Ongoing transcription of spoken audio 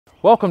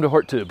Welcome to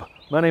HortTube.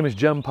 My name is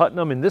Jim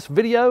Putnam. In this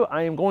video,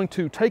 I am going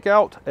to take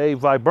out a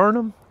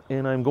viburnum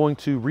and I'm going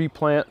to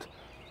replant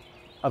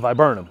a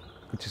viburnum,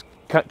 which is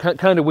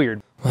kind of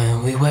weird.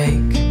 When we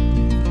wake,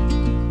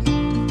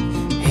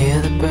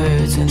 hear the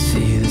birds and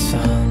see the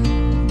sun.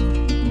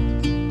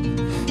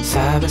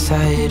 Side by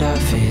side, our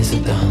fears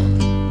are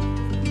done.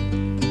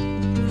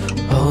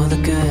 Oh, the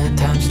good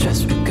times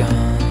just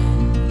begun.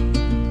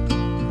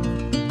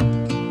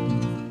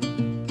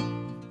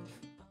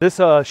 This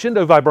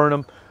Chindo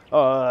Viburnum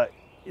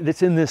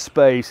that's in this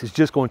space is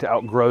just going to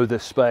outgrow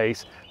this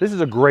space. This is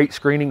a great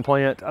screening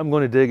plant. I'm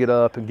going to dig it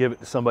up and give it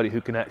to somebody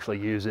who can actually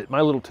use it. My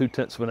little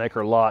 2/10 of an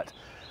acre lot,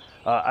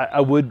 I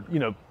would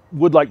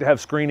like to have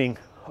screening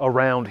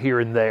around here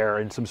and there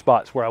in some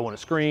spots where I want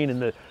to screen.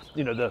 And the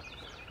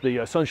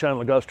Sunshine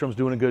Ligustrum's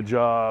doing a good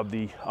job.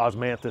 The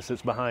Osmanthus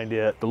that's behind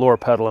it, the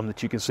Loropetalum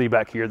that you can see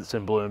back here that's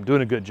in bloom,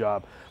 doing a good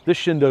job. This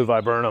Chindo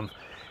Viburnum,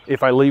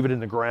 if I leave it in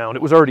the ground,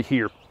 it was already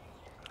here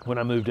when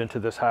I moved into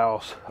this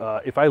house.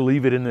 If I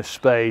leave it in this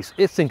space,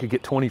 this thing could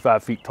get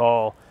 25 feet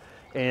tall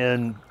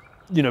and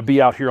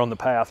be out here on the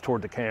path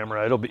toward the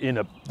camera. It'll be in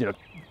a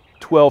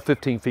 12,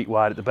 15 feet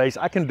wide at the base.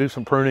 I can do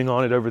some pruning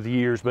on it over the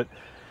years, but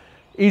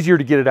easier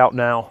to get it out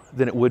now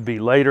than it would be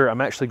later. I'm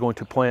actually going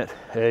to plant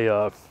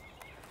a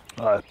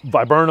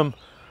Viburnum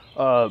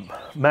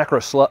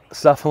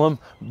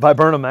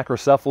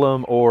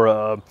macrocephalum,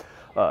 or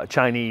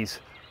Chinese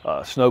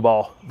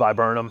Snowball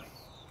Viburnum.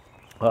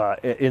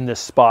 In this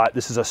spot.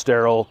 This is a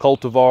sterile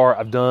cultivar.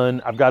 I've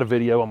got a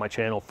video on my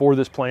channel for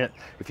this plant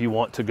if you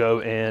want to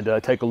go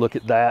and take a look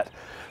at that.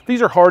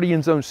 These are hardy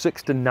in zone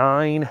 6 to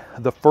 9.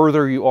 The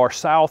further you are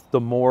south, the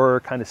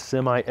more kind of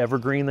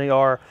semi-evergreen they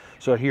are.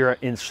 So here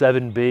in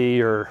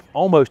 7B or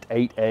almost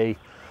 8A,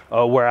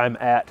 where I'm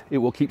at, it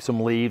will keep some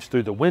leaves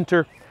through the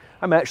winter.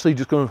 I'm actually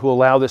just going to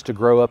allow this to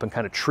grow up and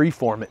kind of tree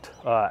form it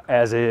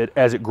as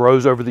it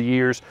grows over the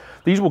years.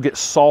 These will get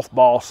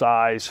softball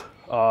size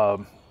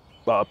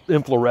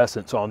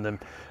inflorescence on them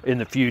in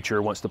the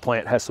future once the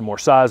plant has some more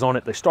size on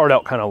it. They start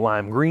out kind of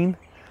lime green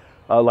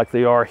like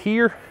they are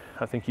here,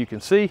 I think you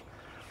can see,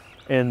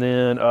 and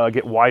then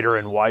get whiter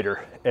and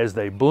whiter as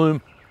they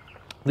bloom.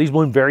 These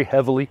bloom very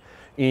heavily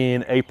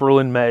in April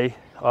and May,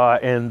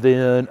 and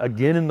then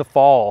again in the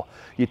fall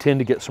you tend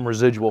to get some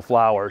residual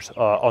flowers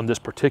on this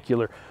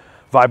particular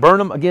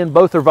viburnum. Again,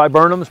 both are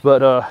viburnums, but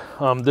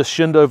this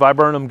Chindo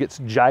Viburnum gets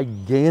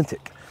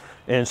gigantic.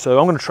 And so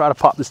I'm going to try to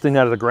pop this thing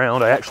out of the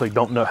ground. I actually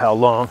don't know how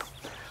long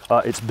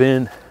it's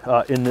been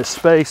in this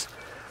space,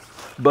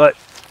 but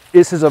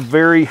this is a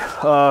very,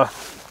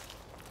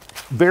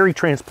 very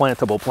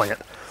transplantable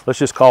plant. Let's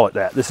just call it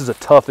that. This is a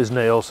tough as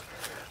nails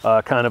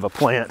kind of a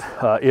plant.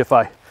 If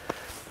I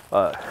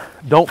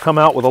don't come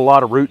out with a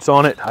lot of roots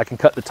on it, I can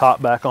cut the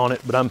top back on it.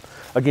 But I've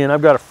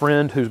got a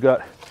friend who's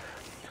got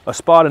a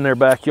spot in their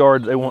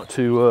backyard they want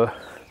to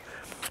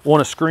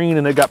screen,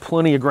 and they've got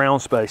plenty of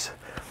ground space.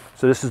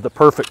 So this is the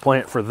perfect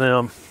plant for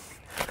them.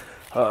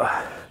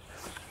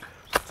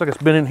 Looks like it's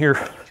been in here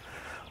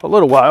a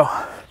little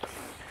while.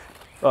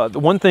 The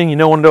one thing you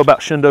want to know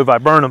about Chindo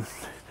Viburnum,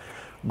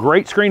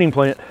 great screening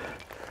plant,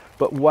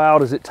 but wow,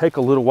 does it take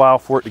a little while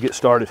for it to get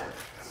started.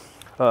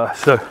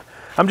 So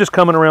I'm just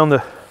coming around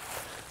the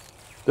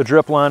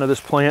drip line of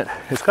this plant.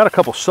 It's got a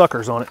couple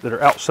suckers on it that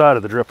are outside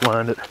of the drip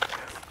line that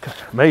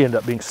may end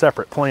up being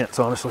separate plants,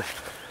 honestly.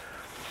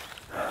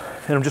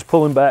 And I'm just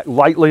pulling back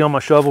lightly on my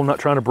shovel, not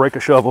trying to break a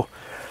shovel.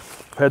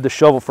 I've had this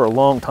shovel for a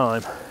long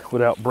time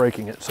without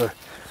breaking it, so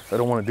I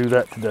don't want to do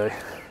that today.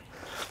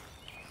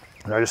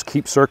 And I just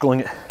keep circling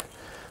it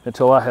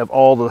until I have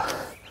all the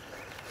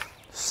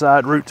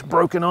side roots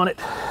broken on it.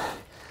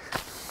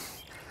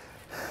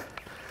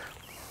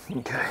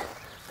 Okay,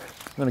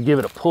 I'm going to give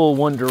it a pull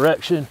one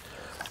direction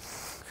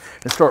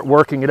and start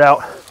working it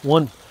out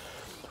one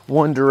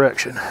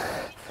direction.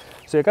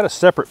 See, I got a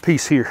separate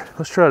piece here.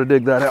 Let's try to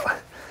dig that out.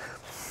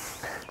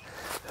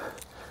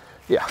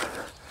 Yeah,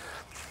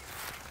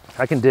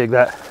 I can dig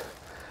that.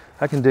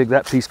 I can dig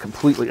that piece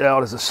completely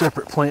out as a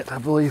separate plant, I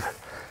believe.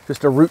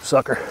 Just a root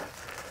sucker.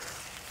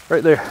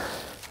 Right there.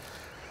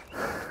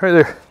 Right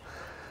there.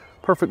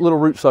 Perfect little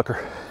root sucker.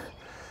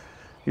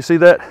 You see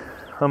that?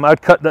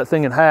 I'd cut that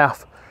thing in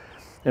half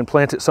and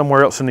plant it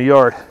somewhere else in the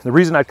yard. The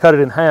reason I cut it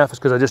in half is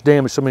because I just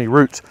damaged so many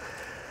roots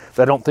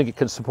that I don't think it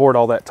can support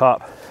all that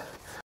top.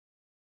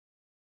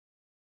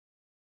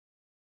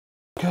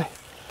 Okay,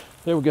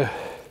 there we go.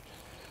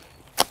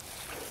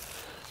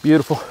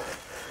 Beautiful.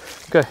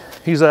 Okay,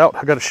 he's out.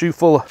 I got a shoe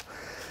full of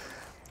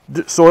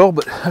soil,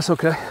 but that's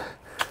okay.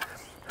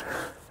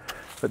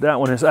 But that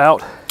one is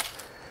out.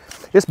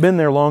 It's been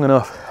there long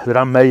enough that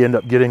I may end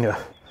up getting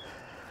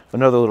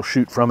another little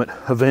shoot from it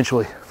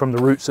eventually, from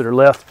the roots that are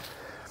left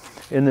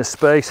in this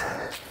space.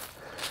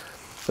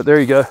 But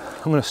there you go.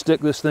 I'm going to stick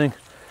this thing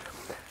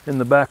in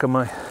the back of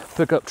my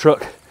pickup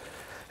truck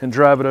and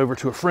drive it over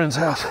to a friend's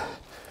house.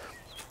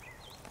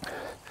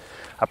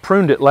 I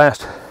pruned it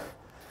last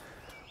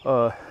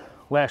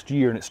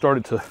year and it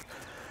started to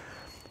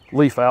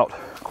leaf out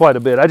quite a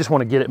bit. I just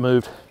want to get it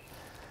moved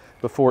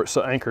before it's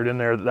so anchored in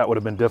there that would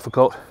have been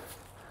difficult.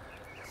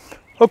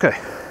 Okay.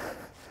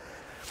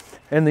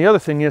 And the other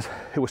thing is,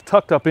 it was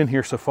tucked up in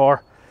here so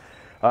far.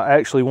 I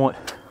actually want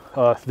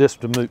this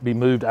to be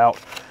moved out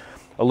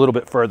a little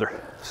bit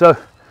further. So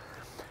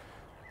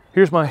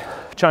here's my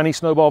Chinese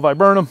Snowball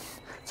Viburnum.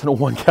 It's in a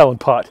 1 gallon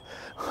pot.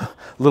 A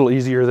little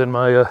easier than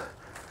my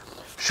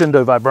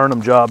Chindo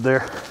Viburnum job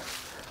there.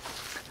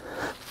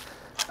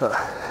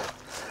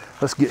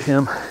 Let's get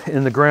him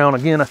in the ground.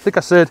 Again, I think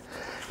I said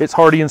it's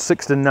hardy in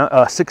 6 to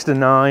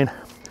 9.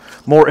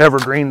 More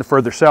evergreen the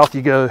further south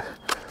you go.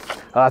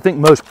 I think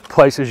most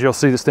places you'll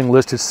see this thing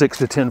listed 6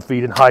 to 10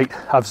 feet in height.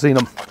 I've seen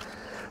them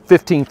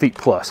 15 feet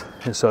plus.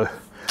 And so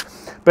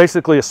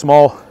basically a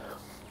small,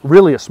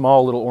 really a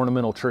small little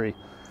ornamental tree.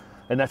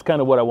 And that's kind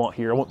of what I want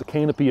here. I want the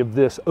canopy of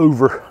this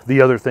over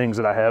the other things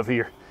that I have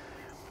here.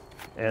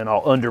 And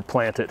I'll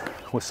underplant it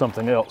with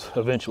something else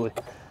eventually.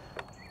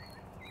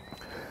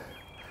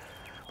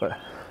 But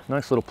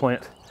nice little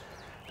plant.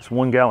 This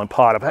 1 gallon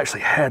pot. I've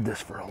actually had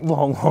this for a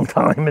long, long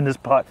time in this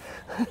pot.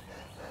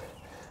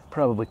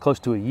 Probably close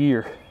to a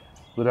year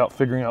without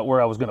figuring out where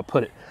I was going to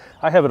put it.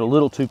 I have it a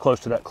little too close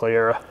to that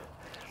Clayera,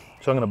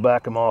 so I'm going to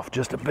back them off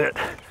just a bit.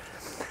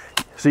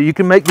 So you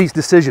can make these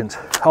decisions.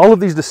 All of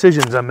these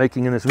decisions I'm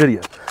making in this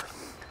video.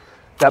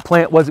 That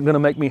plant wasn't going to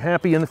make me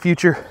happy in the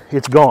future.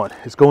 It's gone.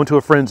 It's going to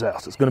a friend's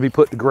house. It's going to be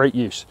put to great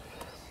use.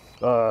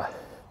 I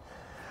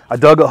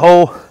dug a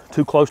hole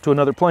too close to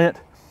another plant,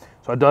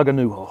 so I dug a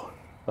new hole.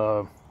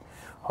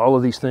 All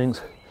of these things.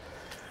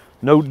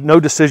 No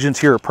decisions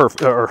here are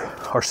perfect or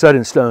are set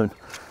in stone.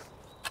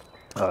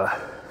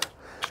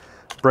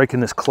 Breaking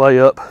this clay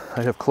up.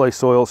 I have clay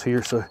soils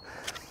here, so I'm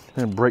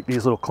going to break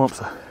these little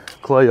clumps of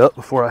clay up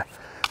before I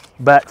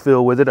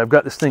backfill with it. I've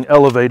got this thing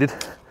elevated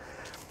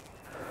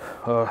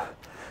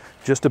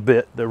just a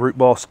bit. The root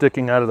ball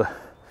sticking out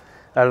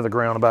of the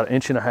ground about 1.5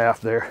 inches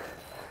there,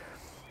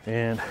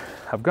 and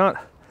I've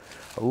got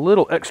a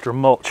little extra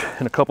mulch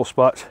in a couple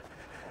spots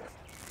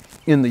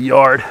in the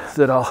yard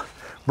that I'll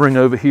bring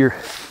over here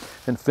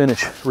and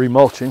finish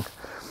remulching.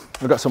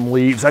 I've got some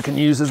leaves I can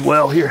use as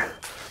well here,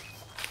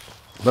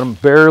 but I'm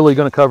barely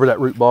going to cover that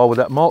root ball with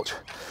that mulch.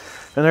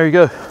 And there you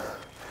go,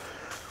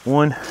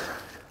 one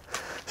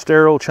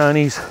sterile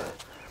Chinese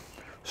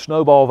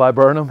Snowball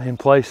Viburnum in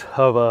place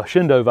of a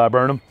Chindo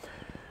Viburnum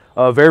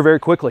very, very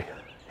quickly.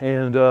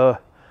 And I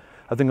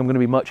think I'm going to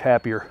be much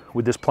happier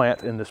with this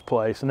plant in this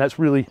place. And that's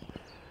really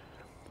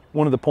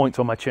one of the points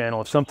on my channel.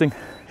 If something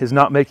is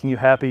not making you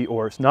happy,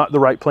 or it's not the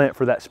right plant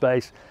for that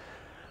space,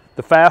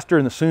 the faster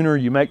and the sooner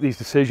you make these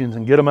decisions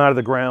and get them out of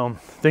the ground,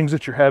 things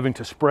that you're having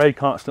to spray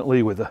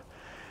constantly with an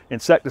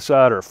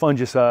insecticide or a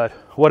fungicide,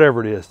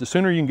 whatever it is, the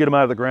sooner you can get them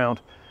out of the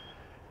ground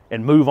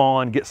and move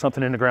on, get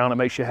something in the ground that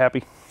makes you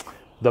happy,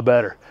 the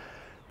better.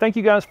 Thank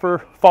you guys for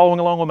following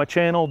along on my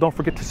channel. Don't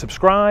forget to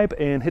subscribe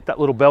and hit that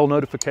little bell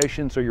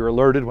notification so you're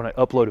alerted when I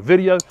upload a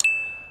video.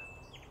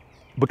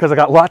 Because I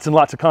got lots and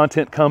lots of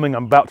content coming,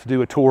 I'm about to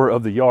do a tour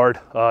of the yard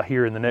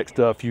here in the next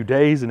few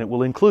days, and it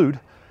will include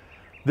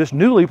this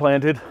newly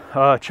planted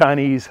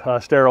Chinese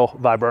sterile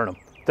Viburnum.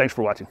 Thanks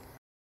for watching.